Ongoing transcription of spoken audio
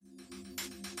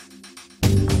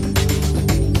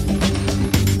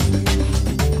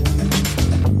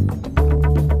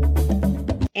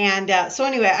And so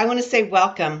anyway, I want to say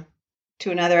welcome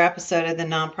to another episode of the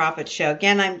Nonprofit Show.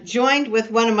 Again, I'm joined with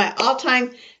one of my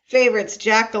all-time favorites,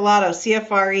 Jack Delato,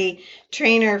 CFRE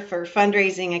trainer for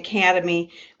Fundraising Academy,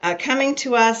 coming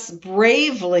to us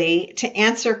bravely to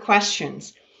answer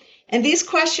questions. And these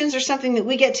questions are something that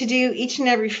we get to do each and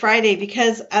every Friday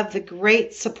because of the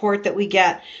great support that we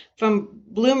get from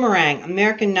Bloomerang,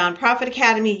 American Nonprofit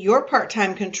Academy, your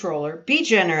part-time controller, Be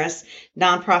Generous,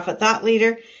 Nonprofit Thought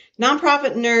Leader,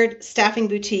 Nonprofit Nerd Staffing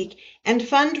Boutique, and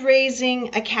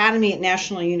Fundraising Academy at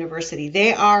National University.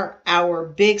 They are our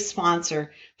big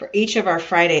sponsor for each of our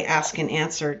Friday Ask and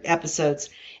Answer episodes.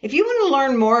 If you want to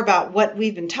learn more about what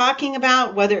we've been talking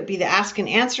about, whether it be the Ask and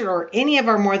Answer or any of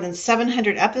our more than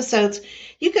 700 episodes,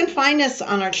 you can find us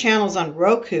on our channels on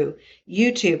Roku,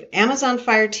 YouTube, Amazon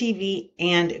Fire TV,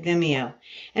 and Vimeo.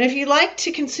 And if you like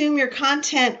to consume your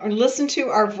content or listen to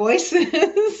our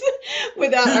voices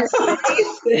without our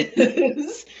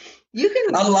faces, you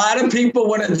can. A lot of people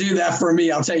want to do that for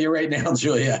me. I'll tell you right now,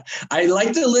 Julia. I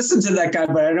like to listen to that guy,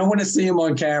 but I don't want to see him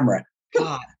on camera.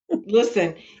 God,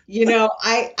 listen,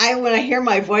 I when I hear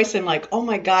my voice, I'm like, oh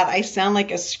my God, I sound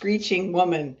like a screeching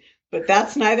woman. But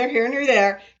that's neither here nor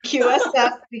there. Cue us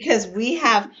up because we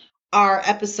have our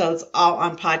episodes all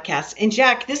on podcast. And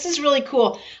Jack, this is really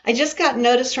cool. I just got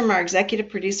notice from our executive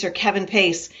producer, Kevin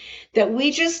Pace, that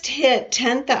we just hit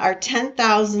our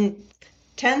 10,000th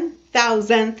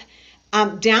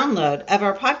download of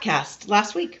our podcast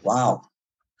last week. Wow.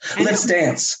 Let's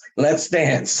dance. Let's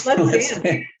dance. Let's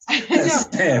dance. Let's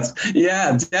dance.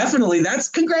 Yeah, definitely. That's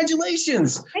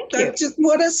congratulations. Thank you.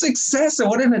 What a success and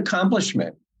what an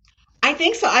accomplishment. I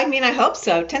think so. I mean, I hope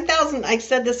so. 10,000, I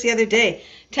said this the other day,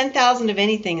 10,000 of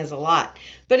anything is a lot.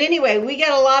 But anyway, we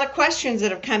get a lot of questions that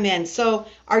have come in. So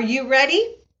are you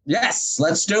ready? Yes,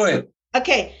 let's do it.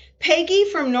 Okay. Peggy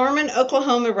from Norman,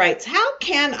 Oklahoma writes, how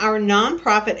can our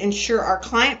nonprofit ensure our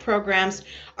client programs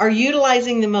are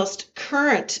utilizing the most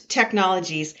current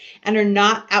technologies and are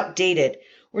not outdated?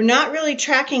 We're not really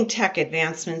tracking tech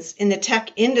advancements in the tech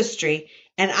industry,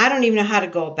 and I don't even know how to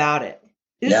go about it.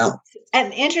 This is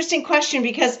an interesting question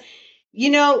because,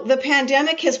 the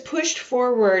pandemic has pushed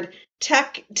forward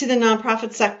tech to the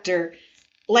nonprofit sector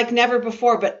like never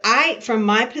before. But from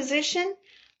my position,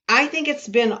 I think it's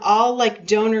been all like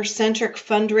donor-centric,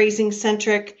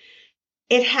 fundraising-centric.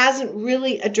 It hasn't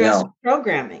really addressed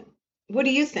programming. What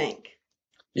do you think?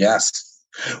 Yes.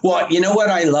 Well, you know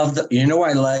what I love?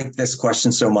 I like this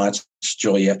question so much,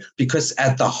 Julia, because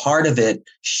at the heart of it,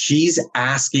 she's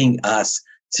asking us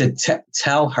to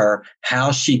tell her how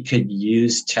she could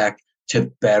use tech to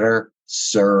better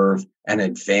serve and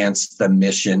advance the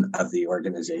mission of the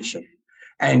organization.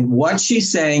 And what she's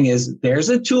saying is there's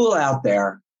a tool out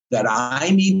there that I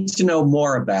need to know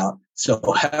more about. So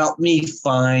help me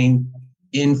find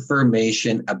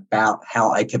information about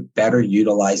how I could better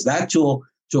utilize that tool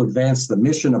to advance the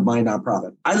mission of my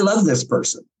nonprofit. I love this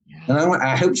person. And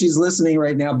I hope she's listening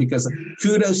right now because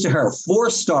kudos to her. 4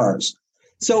 stars.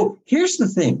 So here's the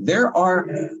thing. There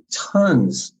are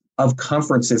tons of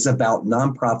conferences about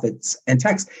nonprofits and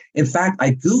techs. In fact,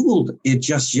 I Googled it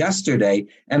just yesterday,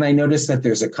 and I noticed that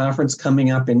there's a conference coming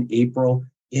up in April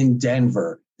in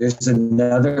Denver. There's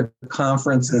another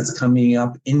conference that's coming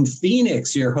up in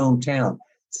Phoenix, your hometown.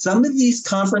 Some of these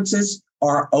conferences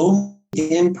are only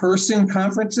in-person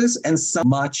conferences and some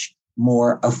much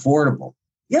more affordable.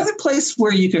 The other place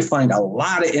where you could find a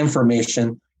lot of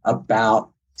information about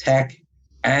tech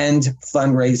and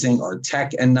fundraising or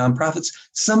tech and nonprofits,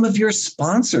 some of your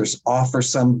sponsors offer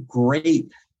some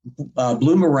great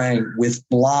Bloomerang with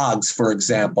blogs, for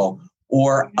example,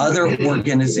 or other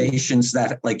organizations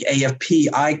that like AFP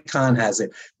Icon has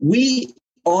it. We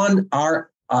on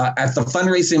our at the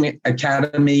Fundraising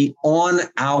Academy on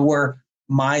our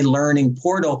My Learning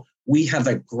portal, we have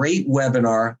a great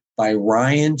webinar by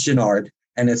Ryan Gennard,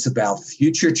 and it's about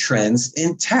future trends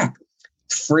in tech.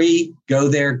 Free, go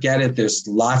there, get it. There's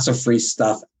lots of free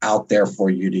stuff out there for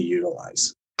you to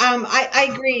utilize. I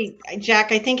agree,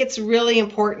 Jack. I think it's really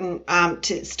important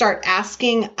to start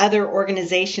asking other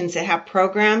organizations that have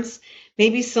programs,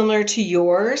 maybe similar to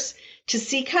yours, to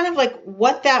see kind of like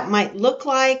what that might look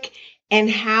like and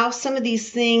how some of these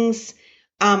things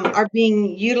are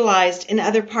being utilized in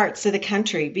other parts of the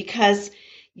country. Because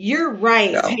you're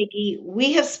right, Peggy,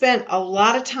 we have spent a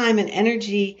lot of time and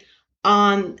energy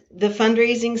on the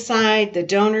fundraising side, the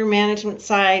donor management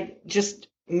side, just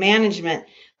management.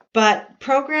 But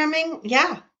programming,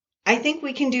 I think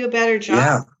we can do a better job.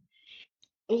 Yeah.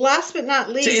 Last but not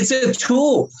least. It's a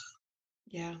tool.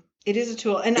 Yeah, it is a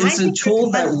tool. And it's a tool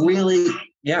that really,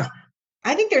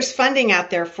 I think there's funding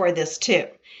out there for this too.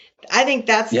 I think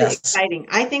that's exciting.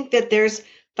 I think that there's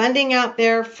funding out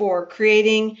there for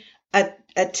creating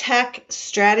a tech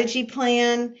strategy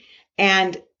plan.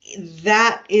 And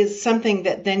that is something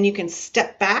that then you can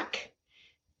step back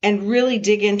and really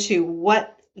dig into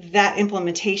what that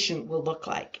implementation will look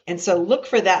like. And so look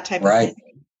for that type of thing.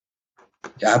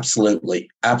 Absolutely.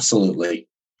 Absolutely.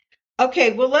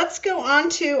 Okay, well, let's go on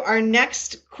to our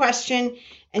next question.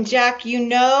 And Jack, you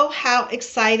know how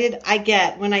excited I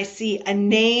get when I see a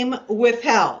name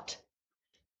withheld.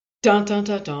 Dun, dun,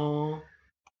 dun, dun.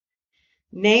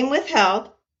 Name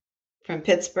withheld from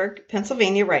Pittsburgh,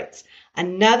 Pennsylvania writes,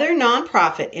 another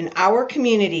nonprofit in our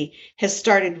community has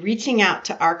started reaching out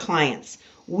to our clients.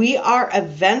 We are a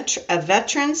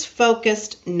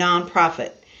veterans-focused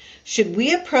nonprofit. Should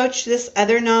we approach this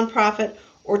other nonprofit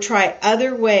or try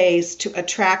other ways to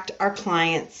attract our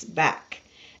clients back?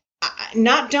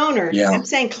 Not donors. Yeah. I'm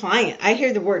saying client. I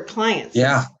hear the word clients.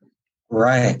 Yeah.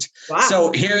 Right. Wow.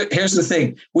 So here's the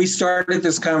thing. We started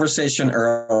this conversation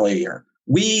earlier.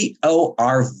 We owe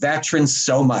our veterans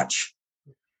so much.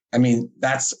 I mean,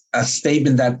 that's a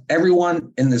statement that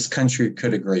everyone in this country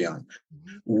could agree on.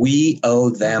 We owe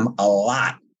them a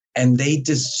lot, and they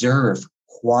deserve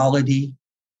quality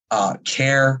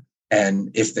care.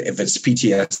 And if it's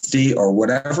PTSD or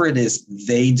whatever it is,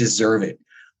 they deserve it.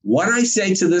 What I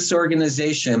say to this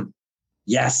organization,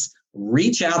 yes,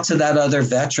 reach out to that other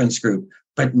veterans group,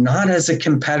 but not as a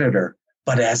competitor,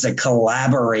 but as a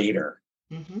collaborator.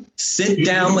 Mm-hmm. Sit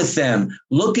down with them,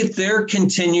 look at their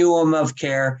continuum of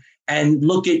care and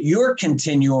look at your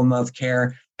continuum of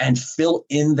care and fill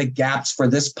in the gaps for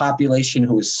this population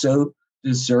who is so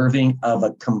deserving of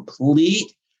a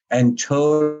complete and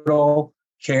total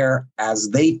care as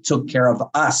they took care of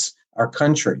us, our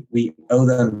country. We owe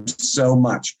them so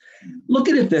much. Look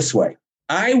at it this way.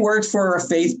 I worked for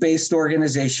faith-based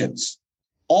organizations.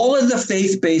 All of the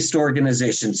faith-based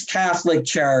organizations, Catholic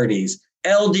Charities,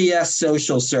 LDS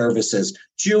Social Services,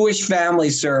 Jewish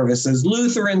Family Services,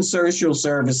 Lutheran Social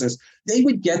Services, they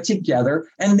would get together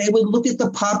and they would look at the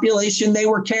population they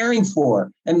were caring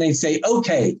for. And they say,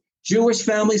 okay, Jewish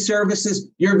Family Services,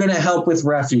 you're going to help with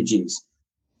refugees.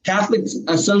 Catholic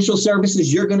Social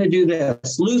Services, you're going to do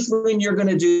this. Lutheran, you're going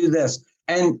to do this.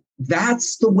 And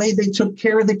that's the way they took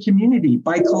care of the community,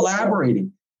 by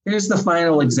collaborating. Here's the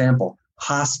final example.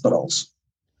 Hospitals.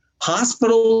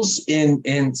 Hospitals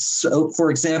so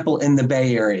for example, in the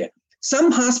Bay Area,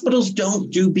 some hospitals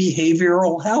don't do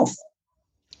behavioral health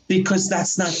because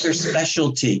that's not their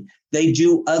specialty. They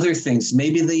do other things.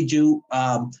 Maybe they do,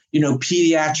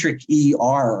 pediatric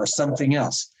ER or something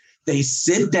else. They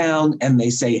sit down and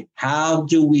they say, how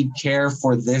do we care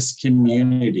for this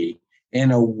community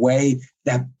in a way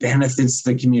that benefits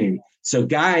the community? So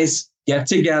guys, get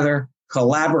together,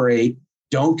 collaborate,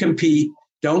 don't compete,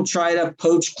 don't try to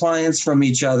poach clients from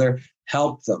each other,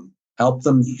 help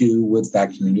them do with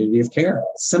that community of care.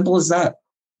 Simple as that.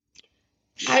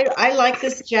 I like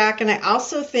this, Jack. And I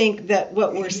also think that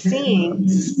what we're seeing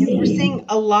is we're seeing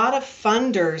a lot of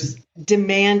funders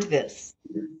demand this.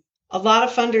 A lot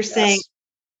of funders saying,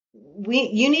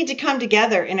 you need to come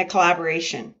together in a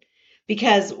collaboration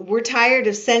because we're tired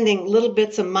of sending little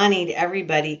bits of money to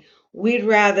everybody. We'd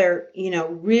rather,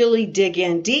 really dig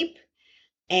in deep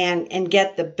and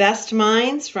get the best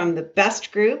minds from the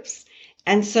best groups.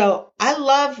 And so I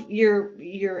love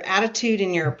your attitude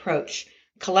and your approach.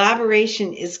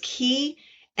 Collaboration is key.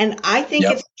 And I think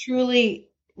it's truly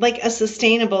like a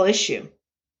sustainable issue.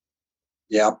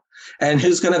 Yep. And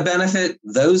who's going to benefit?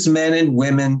 Those men and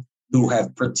women who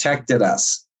have protected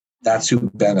us. That's who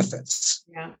benefits.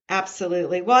 Yeah,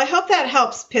 absolutely. Well, I hope that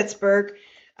helps Pittsburgh.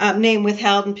 Name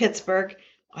withheld in Pittsburgh.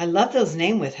 I love those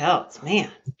name withhelds,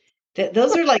 man.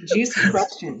 Those are like juicy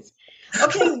questions.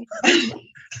 Okay.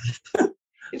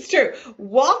 It's true.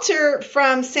 Walter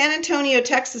from San Antonio,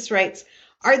 Texas writes,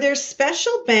 are there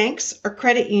special banks or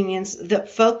credit unions that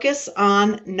focus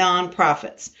on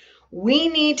nonprofits? We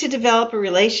need to develop a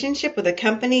relationship with a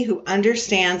company who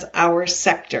understands our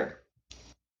sector.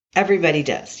 Everybody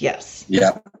does, yes.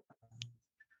 Yeah.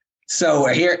 So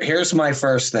here's my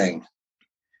first thing.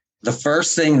 The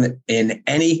first thing in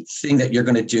anything that you're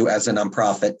going to do as a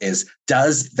nonprofit is,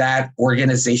 does that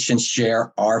organization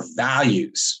share our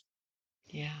values?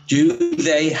 Yeah. Do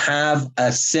they have a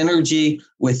synergy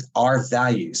with our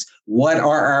values? What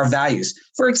are our values?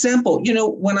 For example,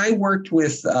 when I worked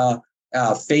with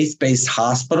faith-based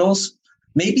hospitals,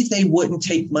 maybe they wouldn't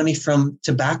take money from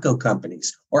tobacco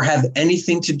companies or have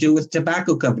anything to do with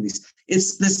tobacco companies.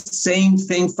 It's the same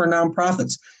thing for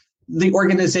nonprofits. The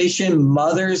organization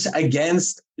Mothers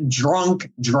Against Drunk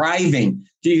Driving.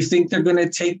 Do you think they're going to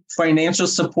take financial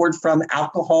support from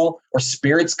alcohol or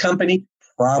spirits company?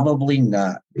 Probably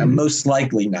not. And most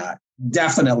likely not.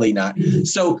 Definitely not.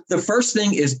 So the first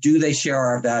thing is, do they share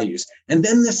our values? And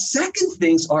then the second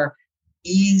things are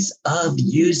ease of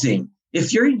using.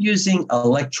 If you're using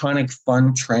electronic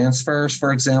fund transfers,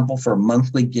 for example, for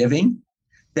monthly giving,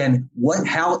 then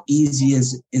how easy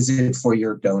is it for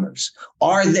your donors?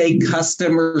 Are they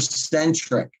customer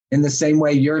centric in the same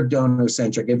way you're donor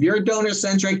centric? If you're donor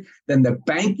centric, then the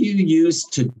bank you use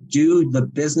to do the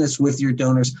business with your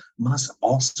donors must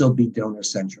also be donor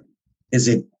centric. Is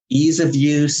it ease of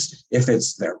use? If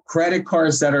it's their credit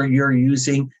cards that you're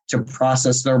using to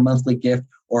process their monthly gift,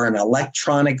 or an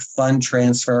electronic fund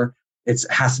transfer, it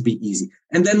has to be easy.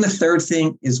 And then the third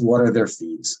thing is, what are their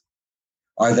fees?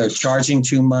 Are they charging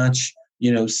too much?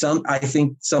 I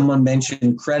think someone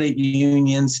mentioned credit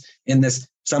unions in this.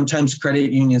 Sometimes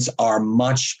credit unions are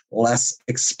much less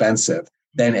expensive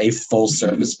than a full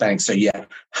service bank. So you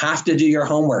have to do your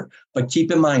homework, but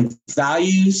keep in mind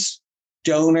values,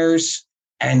 donors,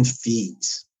 and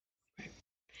fees.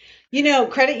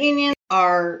 Credit unions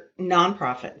are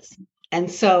nonprofits. And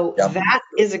so that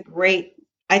is a great,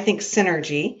 I think,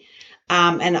 synergy.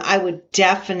 And I would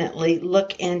definitely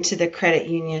look into the credit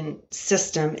union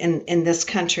system in this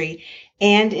country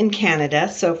and in Canada.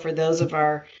 So for those of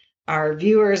our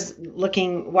viewers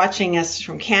watching us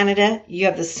from Canada, you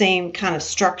have the same kind of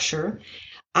structure.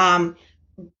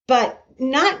 But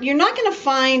you're not going to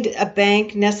find a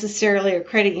bank necessarily or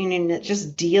credit union that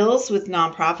just deals with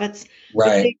nonprofits.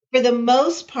 Right. For the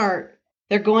most part,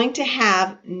 they're going to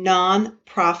have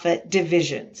nonprofit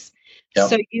divisions. Yep.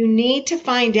 So you need to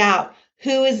find out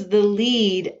who is the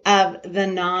lead of the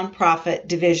nonprofit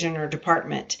division or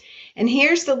department. And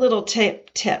here's the little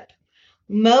tip.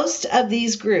 Most of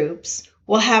these groups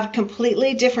will have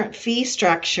completely different fee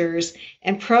structures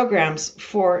and programs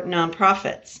for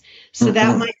nonprofits. So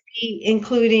that might be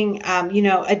including,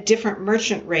 a different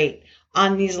merchant rate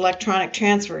on these electronic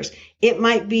transfers. It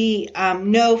might be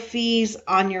no fees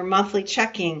on your monthly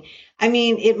checking. I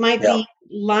mean, it might be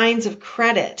lines of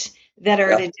credit that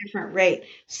are at a different rate.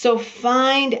 So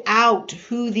find out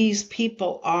who these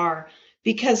people are,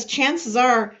 because chances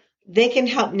are they can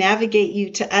help navigate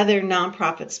you to other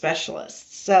nonprofit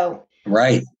specialists. So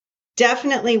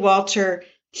definitely, Walter,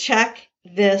 check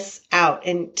this out.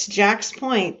 And to Jack's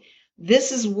point,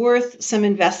 this is worth some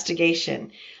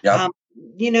investigation. Yep.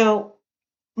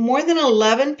 More than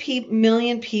 11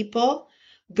 million people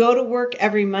go to work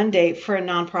every Monday for a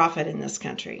nonprofit in this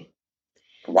country.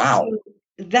 Wow. So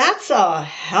that's a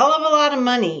hell of a lot of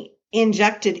money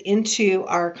injected into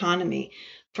our economy,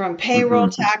 from payroll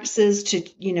taxes to,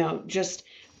 just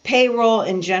payroll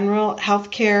in general,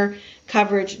 healthcare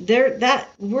coverage.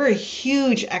 We're a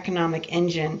huge economic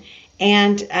engine,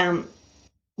 and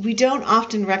we don't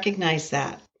often recognize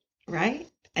that, right?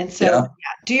 And so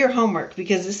do your homework,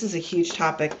 because this is a huge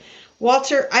topic.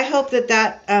 Walter, I hope that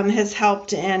has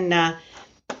helped. And,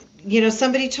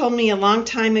 somebody told me a long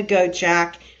time ago,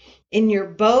 Jack, in your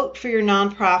boat for your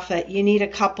nonprofit, you need a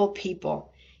couple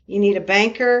people. You need a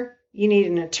banker, you need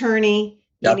an attorney,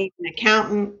 you need an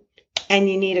accountant, and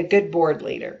you need a good board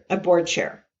leader, a board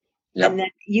chair. And then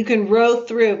you can row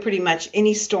through pretty much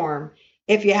any storm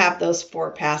if you have those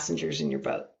 4 passengers in your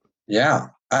boat. Yeah,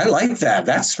 I like that.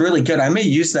 That's really good. I may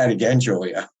use that again,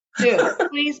 Julia. Do.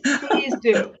 Please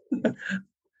do.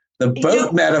 The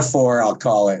boat metaphor, I'll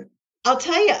call it. I'll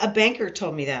tell you, a banker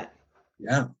told me that.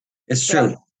 Yeah, it's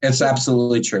true. It's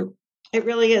absolutely true. It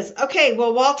really is. Okay,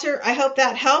 well, Walter, I hope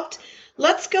that helped.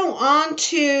 Let's go on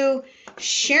to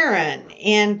Sharon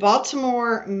in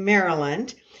Baltimore,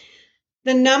 Maryland.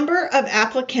 The number of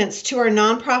applicants to our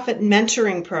nonprofit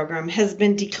mentoring program has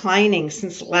been declining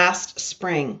since last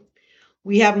spring.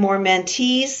 We have more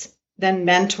mentees than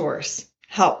mentors.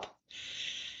 Help.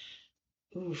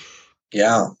 Oof.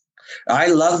 Yeah. I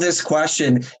love this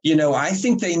question. I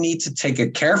think they need to take a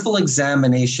careful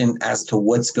examination as to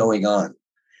what's going on.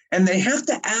 And they have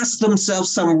to ask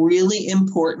themselves some really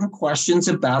important questions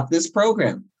about this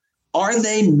program. Are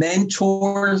they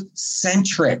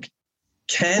mentor-centric?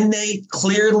 Can they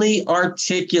clearly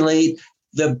articulate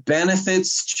the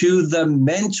benefits to the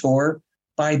mentor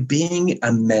by being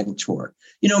a mentor?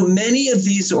 Many of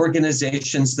these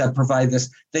organizations that provide this,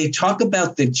 they talk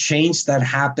about the change that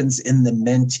happens in the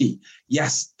mentee.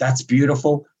 Yes, that's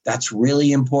beautiful. That's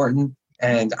really important.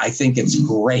 And I think it's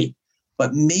great.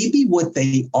 But maybe what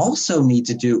they also need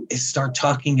to do is start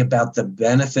talking about the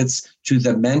benefits to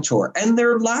the mentor. And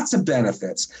there are lots of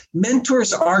benefits.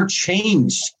 Mentors are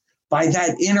changed by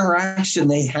that interaction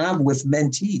they have with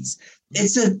mentees.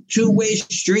 It's a two-way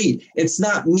street. It's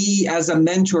not me as a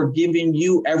mentor giving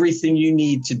you everything you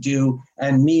need to do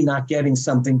and me not getting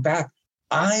something back.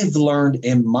 I've learned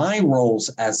in my roles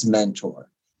as mentor.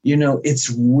 It's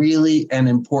really an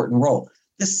important role.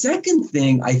 The second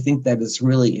thing I think that is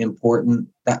really important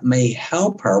that may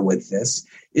help her with this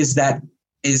is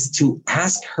to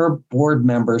ask her board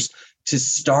members to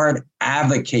start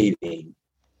advocating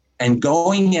and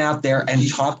going out there and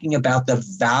talking about the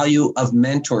value of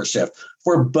mentorship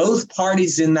for both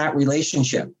parties in that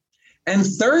relationship. And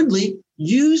thirdly,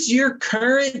 use your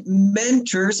current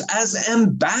mentors as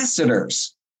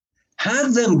ambassadors.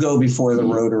 Have them go before the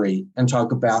Rotary and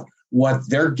talk about what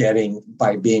they're getting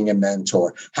by being a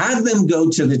mentor. Have them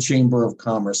go to the Chamber of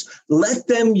Commerce. Let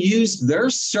them use their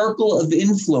circle of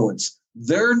influence,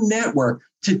 their network,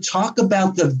 to talk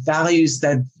about the values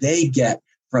that they get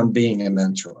from being a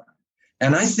mentor.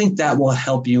 And I think that will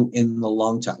help you in the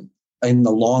long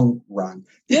run.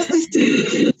 The other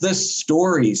thing, the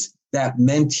stories that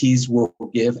mentees will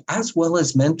give, as well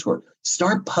as mentor,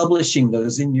 start publishing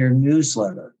those in your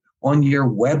newsletter, on your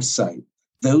website.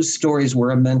 Those stories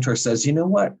where a mentor says, you know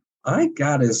what, I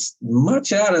got as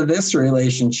much out of this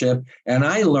relationship and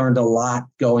I learned a lot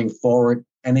going forward,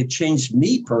 and it changed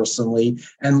me personally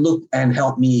and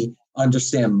helped me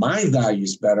understand my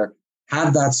values better.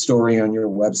 Have that story on your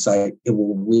website. It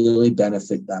will really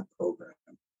benefit that program.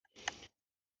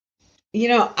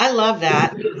 I love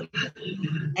that.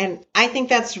 And I think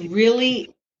that's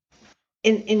really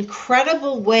an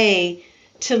incredible way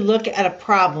to look at a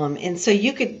problem. And so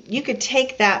you could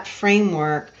take that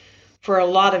framework for a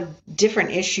lot of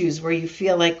different issues where you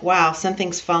feel like, wow,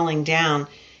 something's falling down,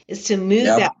 is to move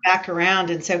that back around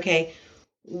and say, okay,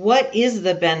 what is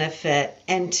the benefit?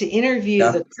 And to interview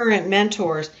the current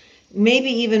mentors, maybe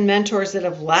even mentors that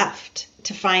have left,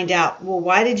 to find out, well,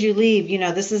 why did you leave?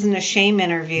 This isn't a shame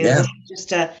interview. This is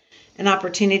just an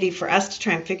opportunity for us to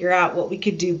try and figure out what we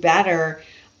could do better.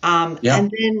 And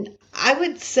then I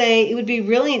would say it would be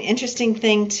really an interesting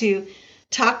thing to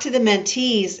talk to the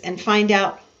mentees and find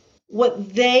out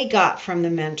what they got from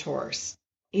the mentors.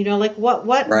 Like what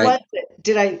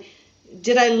did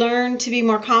I learn to be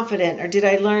more confident, or did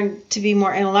I learn to be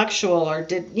more intellectual, or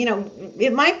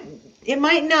it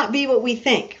might not be what we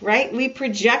think, right? We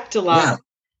project a lot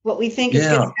what we think is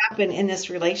going to happen in this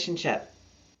relationship.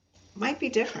 Might be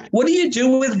different. What do you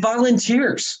do with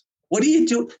volunteers? What do you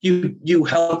do? You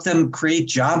help them create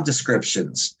job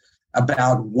descriptions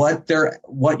about what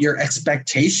your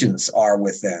expectations are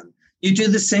with them. You do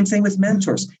the same thing with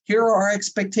mentors. Here are our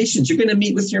expectations. You're going to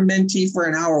meet with your mentee for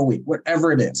an hour a week,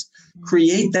 whatever it is.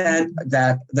 Create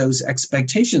those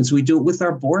expectations. We do it with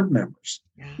our board members.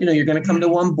 You're going to come to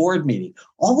one board meeting.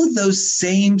 All of those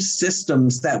same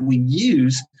systems that we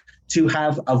use to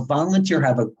have a volunteer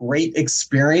have a great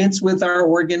experience with our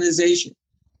organization,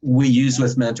 we use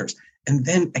with mentors. And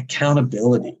then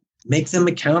accountability. Make them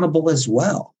accountable as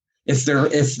well. If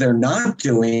they're not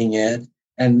doing it,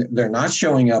 and they're not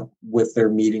showing up with their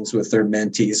meetings with their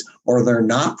mentees, or they're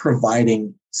not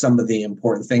providing some of the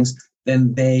important things,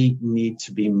 then they need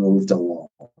to be moved along.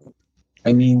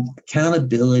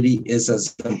 Accountability is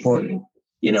as important.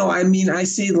 I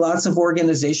see lots of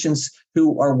organizations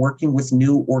who are working with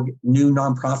new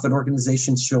nonprofit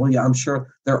organizations, Julia. I'm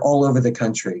sure they're all over the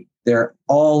country. They're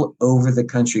all over the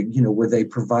country, where they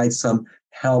provide some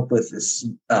help with this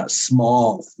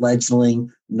small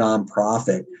fledgling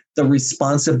nonprofit. The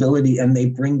responsibility, and they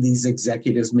bring these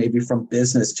executives maybe from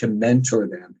business to mentor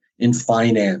them in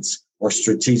finance or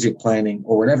strategic planning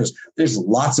or whatever. There's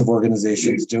lots of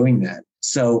organizations doing that.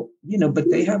 So, but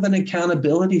they have an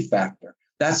accountability factor.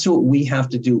 That's what we have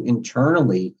to do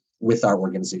internally with our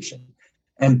organization,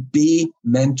 and be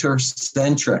mentor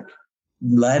centric.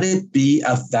 Let it be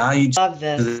a value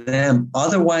to them.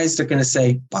 Otherwise, they're going to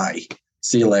say, bye.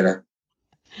 See you later.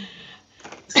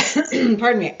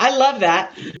 Pardon me. I love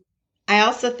that. I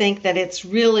also think that it's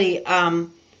really,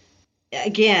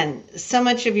 again, so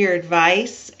much of your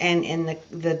advice and in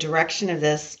the direction of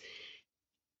this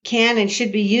can and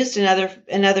should be used in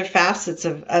other facets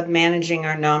of managing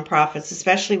our nonprofits,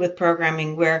 especially with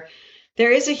programming where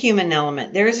there is a human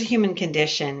element, there is a human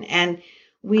condition, and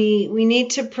we need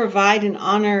to provide and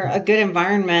honor a good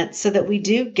environment so that we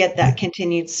do get that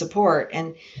continued support.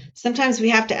 And sometimes we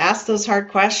have to ask those hard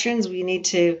questions. We need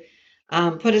to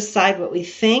put aside what we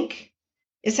think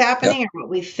is happening or what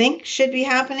we think should be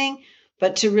happening,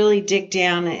 but to really dig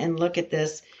down and look at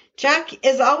this. Jack,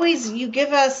 as always, you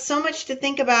give us so much to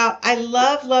think about. I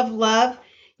love, love, love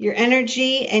your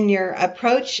energy and your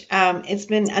approach. It's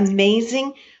been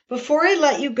amazing. Before I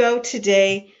let you go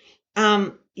today,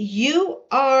 you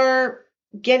are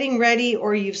getting ready,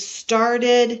 or you've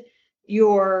started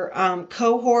your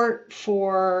cohort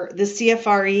for the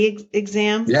CFRE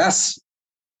exam? Yes.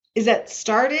 Is that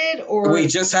started or? We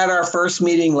just had our first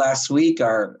meeting last week.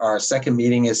 Our second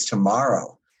meeting is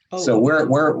tomorrow. Oh, so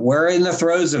we're in the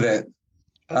throes of it.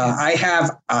 okay. I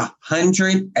have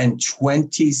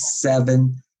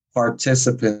 127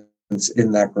 participants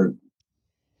in that group.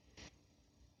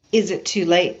 Is it too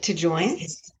late to join?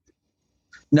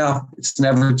 No, it's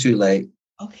never too late.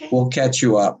 Okay. We'll catch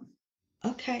you up.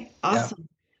 Okay, awesome. Yeah.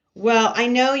 Well, I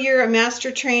know you're a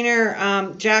master trainer,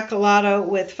 Jack Galato,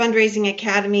 with Fundraising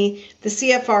Academy. The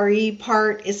CFRE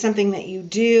part is something that you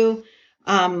do,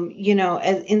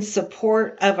 in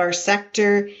support of our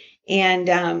sector. And,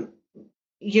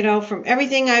 from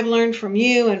everything I've learned from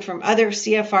you and from other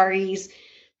CFREs,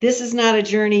 this is not a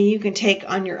journey you can take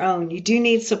on your own. You do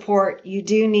need support. You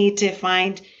do need to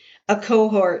find a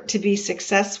cohort to be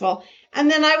successful.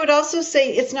 And then I would also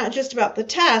say it's not just about the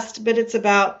test, but it's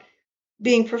about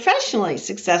being professionally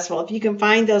successful. If you can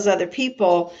find those other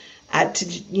people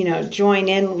to join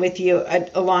in with you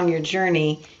along your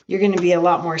journey, you're going to be a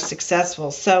lot more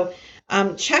successful. So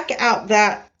check out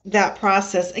that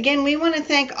process. Again, we want to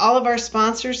thank all of our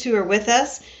sponsors who are with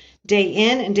us day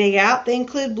in and day out. They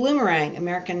include Bloomerang,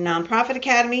 American Nonprofit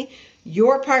Academy,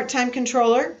 Your Part-Time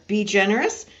Controller, Be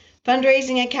Generous,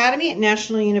 Fundraising Academy at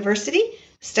National University,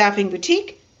 Staffing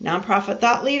Boutique, Nonprofit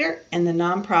Thought Leader, and the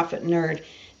Nonprofit Nerd.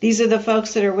 These are the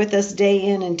folks that are with us day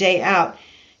in and day out.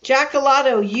 Jack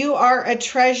Galato, you are a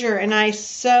treasure, and I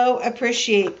so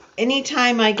appreciate any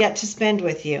time I get to spend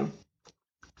with you.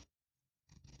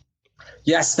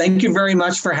 Yes, thank you very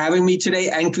much for having me today,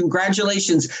 and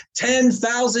congratulations,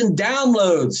 10,000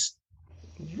 downloads.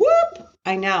 Whoop!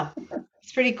 I know.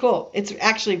 It's pretty cool. It's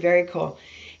actually very cool.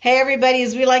 Hey, everybody,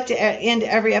 as we like to end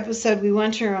every episode, we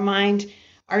want to remind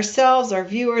ourselves, our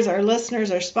viewers, our listeners,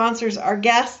 our sponsors, our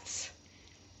guests,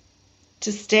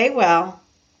 to stay well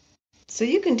so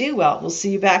you can do well. We'll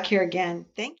see you back here again.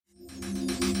 Thank you.